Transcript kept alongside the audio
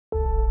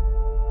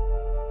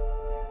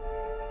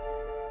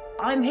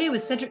I'm here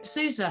with Cedric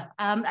D'Souza,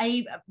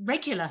 a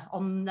regular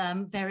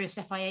on various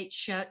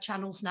FIH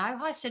channels now.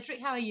 Hi,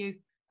 Cedric, how are you?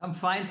 I'm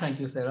fine,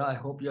 thank you, Sarah. I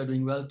hope you're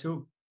doing well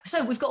too.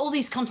 So we've got all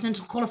these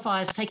continental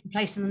qualifiers taking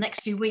place in the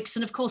next few weeks.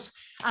 And of course,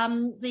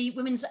 the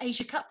Women's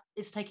Asia Cup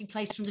is taking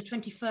place from the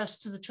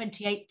 21st to the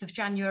 28th of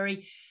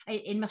January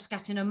in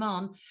Muscat in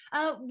Oman.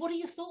 What are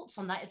your thoughts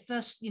on that? At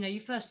first,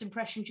 your first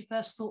impressions, your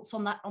first thoughts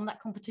on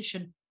that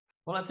competition?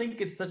 Well, I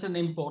think it's such an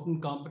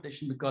important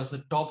competition because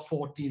the top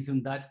 4 teams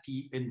in that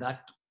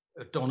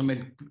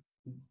tournament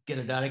get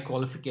a direct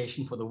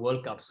qualification for the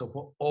World Cup. So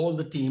for all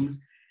the teams,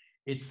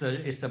 it's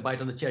a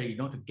bite on the cherry,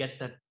 to get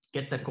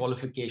that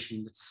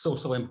qualification. It's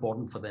so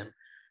important for them.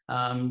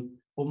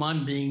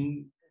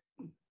 Oman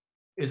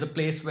is a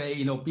place where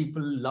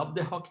people love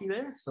the hockey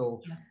there.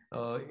 So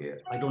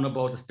I don't know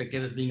about the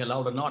spectators being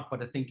allowed or not,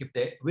 but I think if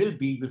there will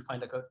be, you'll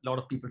find a lot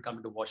of people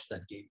coming to watch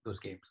those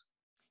games.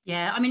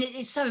 Yeah, I mean,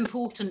 it's so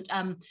important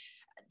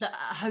that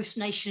a host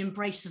nation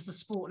embraces the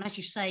sport. And as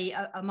you say,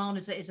 Oman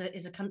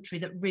is a country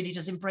that really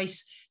does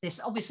embrace this.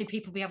 Obviously,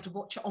 people will be able to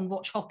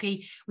watch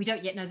hockey. We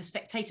don't yet know the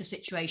spectator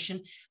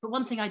situation. But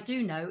one thing I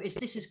do know is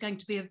this is going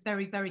to be a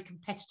very, very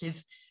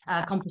competitive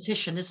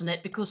competition, isn't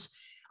it? Because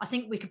I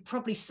think we could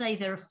probably say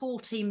there are 4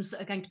 teams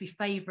that are going to be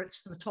favourites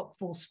for the top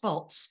 4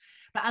 spots.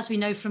 But as we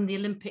know from the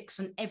Olympics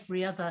and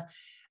every other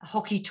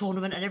hockey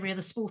tournament and every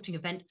other sporting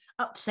event,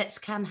 upsets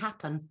can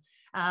happen.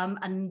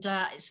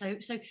 So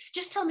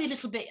just tell me a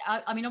little bit.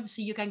 I mean,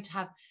 obviously, you're going to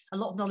have a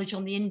lot of knowledge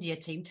on the India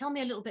team. Tell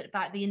me a little bit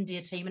about the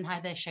India team and how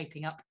they're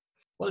shaping up.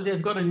 Well,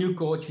 they've got a new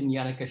coach in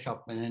Yannicka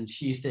Shopman, and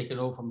she's taken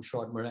over from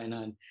Short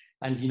Morena.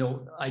 And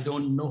I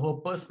don't know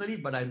her personally,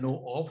 but I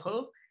know of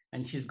her,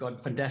 and she's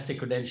got fantastic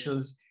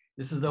credentials.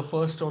 This is her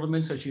first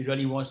tournament, so she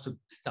really wants to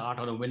start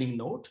on a winning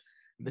note.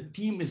 The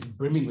team is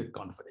brimming with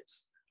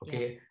confidence.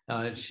 Okay,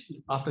 yeah.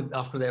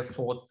 After their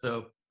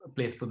 4th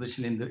place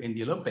position in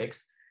the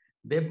Olympics.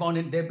 They've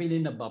been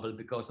in a bubble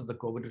because of the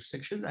COVID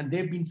restrictions, and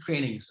they've been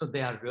training, so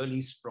they are really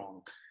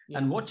strong. Yeah.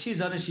 And what she's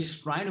done is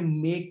she's trying to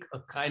make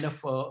a kind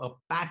of a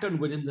pattern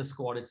within the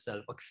squad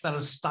itself,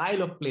 a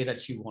style of play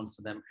that she wants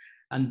for them.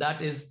 And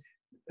that is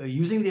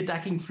using the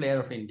attacking flair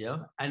of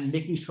India and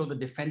making sure the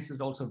defense is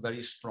also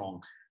very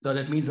strong. So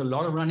that means a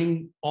lot of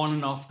running on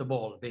and off the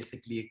ball,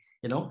 basically,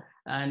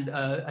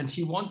 and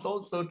she wants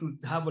also to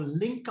have a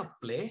link-up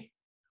play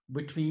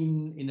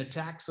in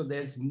attack, so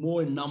there's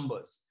more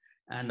numbers.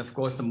 And of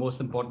course, the most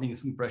important thing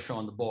is pressure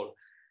on the ball.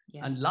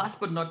 Yeah. And last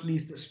but not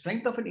least, the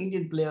strength of an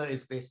Indian player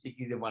is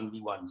basically the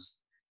 1v1s.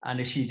 And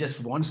if she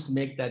just wants to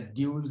make that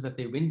duels, that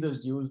they win those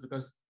duels,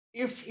 because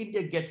if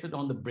India gets it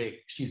on the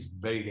break, she's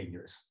very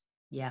dangerous.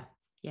 Yeah,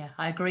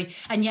 I agree.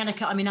 And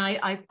Yannicka, I mean,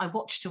 I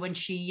watched her when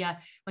she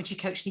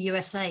coached the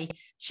USA.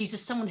 She's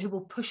just someone who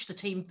will push the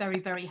team very,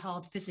 very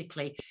hard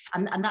physically.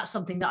 And that's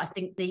something that I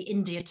think the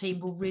India team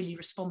will really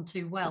respond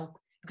to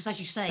well. Because as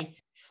you say,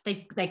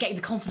 they're getting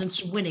the confidence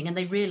from winning, and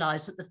they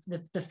realise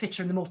that the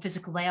fitter and the more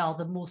physical they are,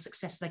 the more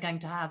success they're going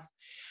to have.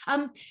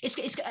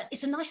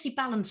 It's a nicely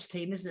balanced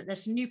team, isn't it?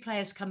 There's some new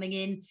players coming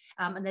in,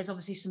 and there's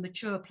obviously some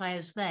mature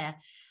players there,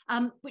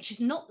 which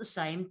is not the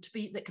same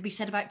that could be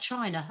said about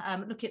China.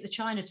 Looking at the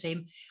China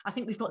team, I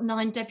think we've got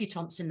 9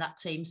 debutants in that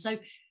team. So,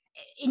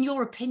 in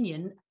your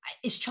opinion,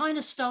 is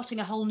China starting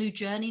a whole new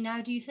journey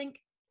now, do you think?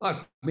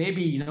 Well,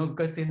 maybe,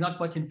 because there's not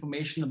much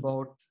information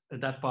about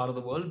that part of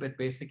the world, but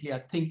basically I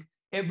think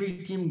every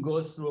team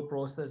goes through a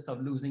process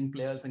of losing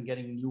players and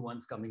getting new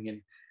ones coming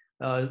in.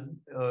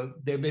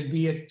 There will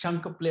be a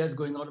chunk of players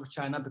going out of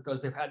China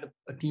because they've had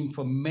a team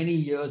for many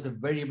years, a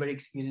very, very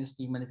experienced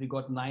team. And if you've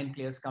got 9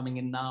 players coming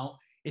in now,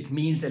 it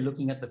means they're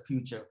looking at the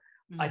future.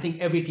 Mm-hmm. I think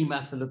every team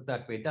has to look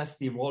that way. That's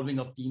the evolving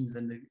of teams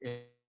and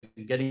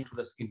getting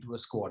into a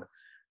squad.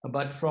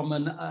 But from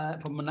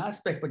an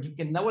aspect, but you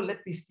can never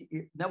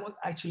never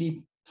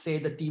actually say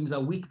the teams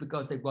are weak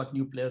because they've got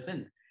new players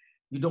in.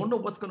 You don't know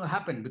what's going to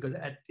happen because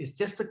it's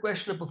just a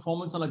question of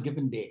performance on a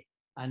given day.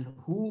 And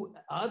who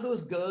are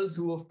those girls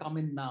who have come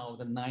in now,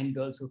 the 9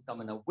 girls who have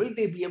come in now? Will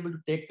they be able to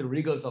take the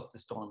rigors of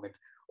this tournament?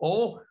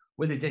 Or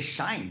will they just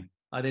shine?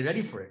 Are they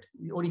ready for it?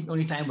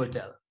 Only time will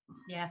tell.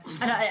 Yeah.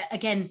 And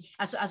again,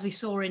 as we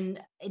saw in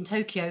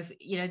Tokyo,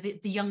 the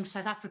young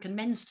South African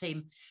men's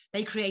team,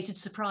 they created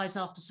surprise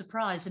after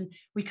surprise. And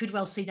we could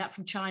well see that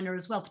from China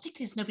as well,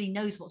 particularly as nobody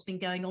knows what's been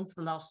going on for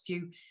the last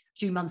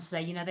few months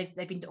there.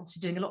 They've been obviously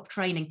doing a lot of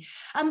training.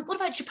 What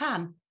about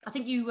Japan? I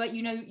think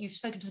you've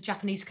spoken to the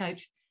Japanese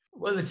coach.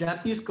 Well, the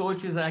Japanese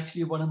coach is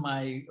actually one of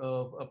my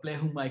a player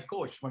whom I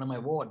coached, one of my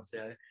wards,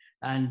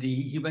 and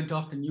he went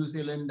off to New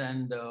Zealand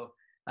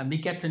and we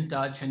kept in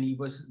touch, and he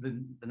was the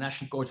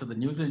national coach of the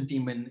New Zealand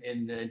team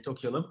in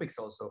Tokyo Olympics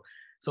also.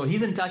 So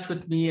he's in touch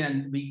with me,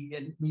 and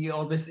we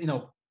always,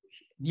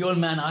 the old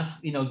man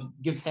asks,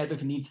 gives help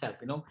if he needs help,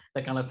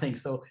 that kind of thing.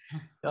 So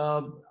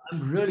I'm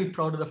really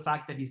proud of the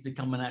fact that he's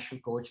become a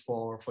national coach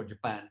for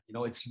Japan.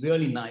 It's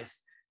really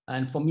nice.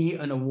 And for me,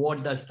 an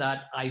award does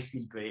that, I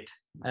feel great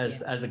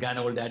as a grand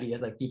old daddy,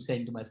 as I keep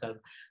saying to myself.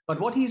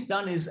 But what he's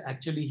done is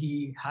actually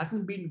he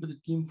hasn't been with the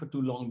team for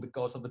too long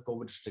because of the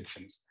COVID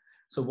restrictions.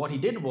 So what he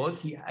did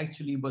was he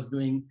actually was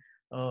doing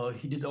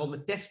He did all the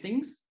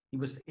testings. He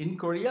was in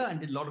Korea and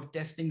did a lot of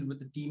testings with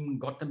the team,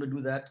 got them to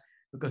do that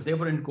because they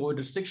were in COVID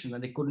restriction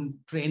and they couldn't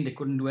train. They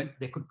couldn't do it.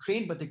 They could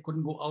train, but they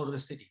couldn't go out of the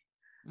city.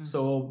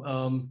 So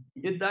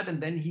he did that. And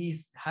then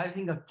he's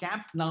having a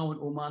camp now in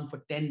Oman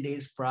for 10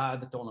 days prior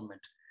to the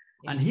tournament.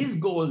 And his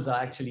goals are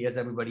actually, as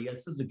everybody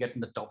else's, to get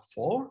in the top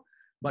 4.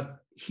 But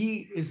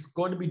he is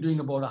going to be doing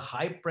about a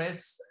high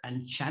press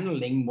and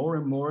channeling more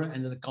and more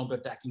and then a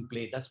counter-attacking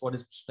play. That's what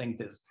his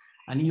strength is.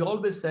 And he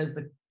always says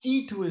the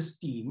key to his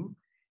team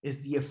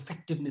is the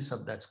effectiveness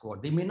of that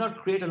squad. They may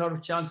not create a lot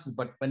of chances,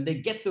 but when they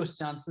get those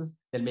chances,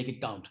 they'll make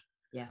it count.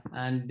 Yeah.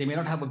 And they may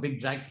not have a big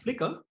drag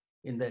flicker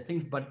in their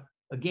things, but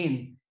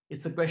again,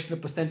 it's a question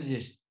of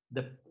percentages.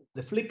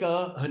 The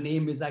flicker, her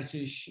name is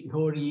actually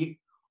Shihori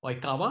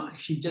Oikawa.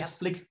 She just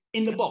flicks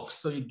in the box.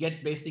 So you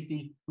get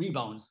basically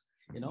rebounds,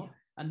 you know.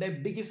 And their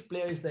biggest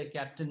player is their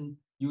captain,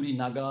 Yuri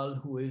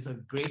Nagal, who is a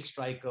great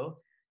striker.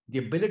 The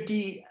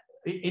ability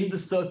in the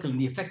circle,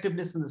 the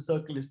effectiveness in the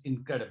circle is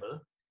incredible.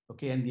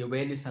 Okay, and the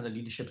awareness and the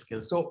leadership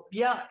skills. So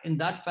yeah, in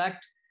that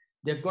fact,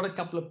 they've got a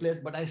couple of players,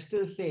 but I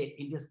still say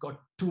India's got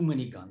too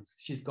many guns.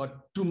 She's got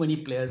too many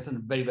players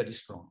and very, very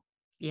strong.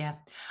 Yeah.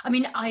 I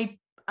mean, I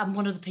am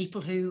one of the people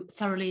who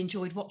thoroughly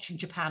enjoyed watching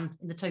Japan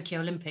in the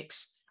Tokyo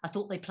Olympics. I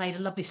thought they played a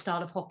lovely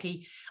style of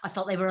hockey. I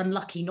felt they were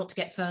unlucky not to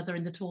get further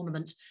in the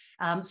tournament.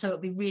 So it'll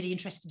be really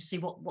interesting to see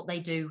what they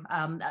do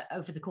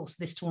over the course of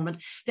this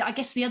tournament. I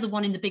guess the other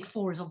one in the big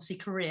 4 is obviously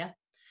Korea.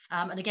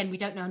 And again, we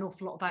don't know an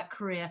awful lot about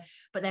Korea,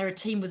 but they're a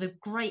team with a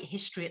great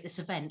history at this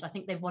event. I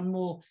think they've won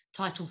more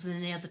titles than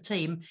any other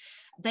team.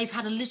 They've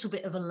had a little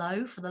bit of a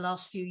low for the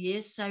last few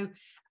years. So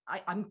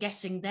I'm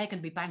guessing they're going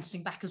to be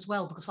bouncing back as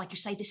well, because like you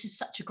say, this is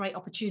such a great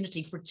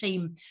opportunity for a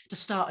team to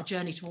start a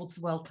journey towards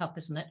the World Cup,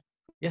 isn't it?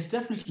 Yes,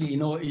 definitely. You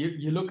know,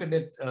 you look at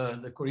it,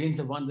 the Koreans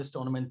have won this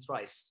tournament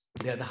thrice.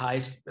 They're the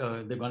highest,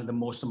 they've won the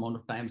most amount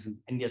of times, and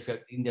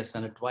India's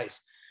done it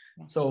twice.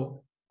 Yeah.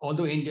 So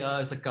although India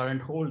is the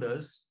current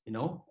holders, you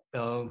know,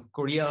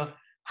 Korea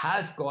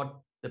has got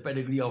the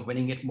pedigree of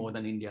winning it more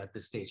than India at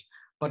this stage.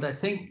 But I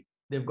think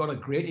they've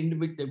got great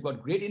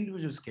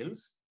individual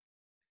skills.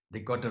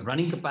 They've got a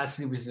running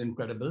capacity, which is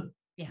incredible.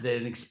 Yeah. They're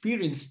an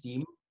experienced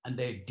team and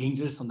they're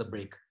dangerous on the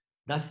break.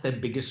 That's their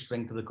biggest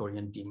strength of the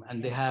Korean team.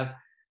 And they have,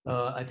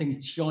 I think,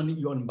 Cheon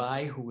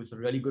Yeon-bae, who is a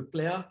really good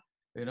player,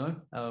 you know,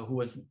 who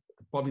was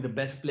probably the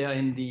best player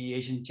in the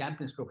Asian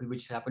Champions Trophy,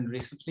 which happened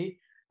recently.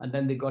 And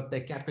then they got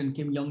their captain,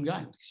 Kim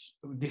Young-yang.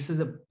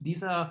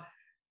 These are,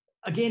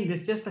 again,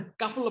 there's just a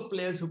couple of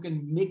players who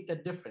can make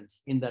that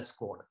difference in that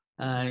squad.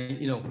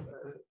 And, you know,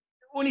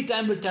 only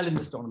time will tell in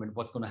this tournament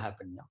what's going to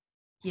happen now.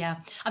 Yeah.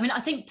 I mean, I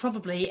think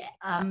probably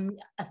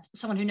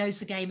someone who knows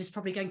the game is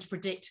probably going to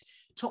predict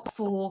top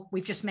 4.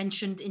 We've just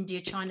mentioned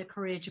India, China,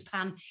 Korea,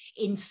 Japan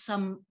in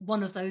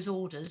one of those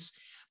orders.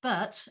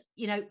 But,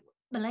 you know,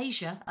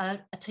 Malaysia,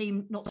 a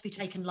team not to be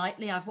taken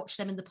lightly. I've watched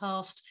them in the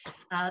past.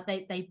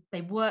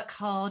 They work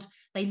hard.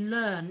 They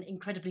learn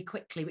incredibly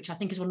quickly, which I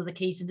think is one of the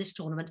keys in this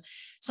tournament.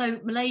 So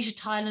Malaysia,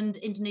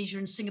 Thailand, Indonesia,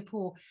 and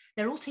Singapore,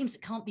 they're all teams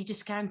that can't be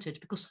discounted,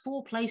 because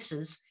 4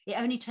 places, it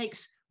only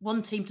takes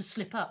one team to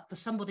slip up for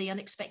somebody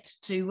unexpected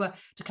to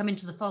come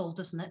into the fold,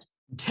 doesn't it?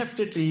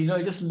 Definitely. You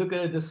know, just look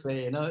at it this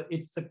way. You know,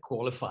 it's a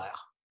qualifier,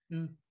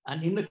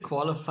 and in the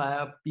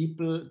qualifier,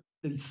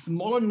 the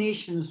smaller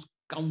nations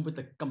come with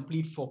a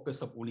complete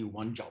focus of only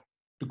one job: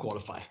 to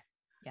qualify.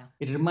 Yeah.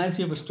 It reminds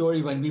me of a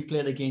story when we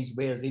played against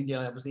Wales.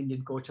 India, I was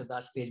Indian coach at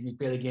that stage. We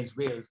played against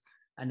Wales,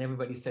 and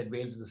everybody said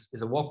Wales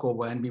is a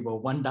walkover, and we were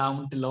 1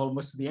 down till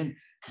almost to the end.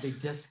 They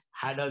just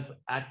had us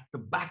at the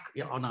back,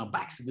 on our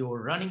backs. We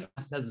were running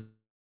ourselves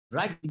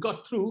right. We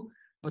got through,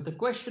 but the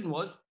question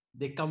was,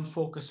 they come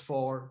focused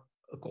for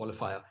a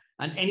qualifier,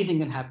 and anything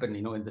can happen,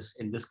 you know, in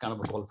this kind of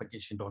a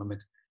qualification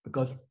tournament,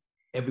 because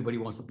everybody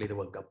wants to play the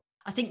World Cup.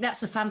 I think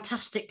that's a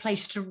fantastic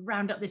place to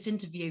round up this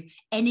interview.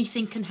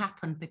 Anything can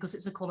happen because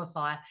it's a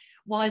qualifier.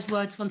 Wise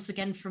words once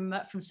again from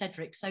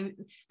Cedric. So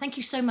thank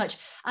you so much.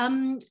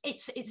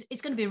 It's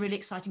going to be a really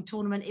exciting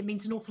tournament. It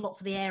means an awful lot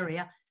for the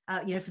area,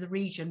 you know, for the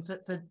region,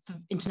 for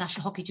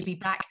international hockey to be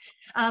back.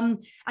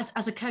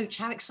 As a coach,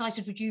 how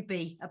excited would you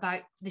be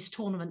about this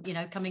tournament, you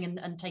know, coming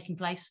and taking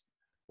place?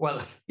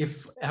 Well,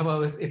 if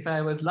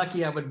I was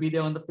lucky, I would be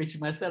there on the pitch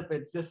myself.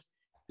 It's just,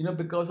 you know,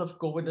 because of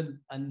COVID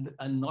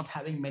and not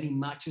having many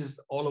matches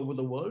all over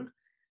the world,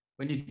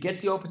 when you get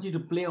the opportunity to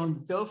play on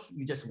the turf,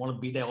 you just want to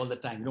be there all the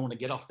time. You don't want to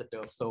get off the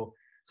turf. So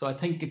I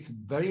think it's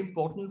very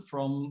important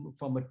from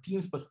a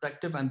team's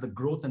perspective and the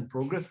growth and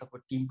progress of a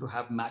team to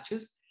have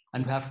matches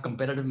and to have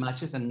competitive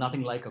matches, and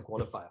nothing like a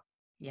qualifier.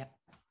 Yeah,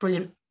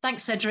 brilliant.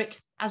 Thanks, Cedric.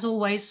 As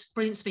always,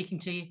 brilliant speaking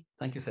to you.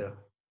 Thank you, Sarah.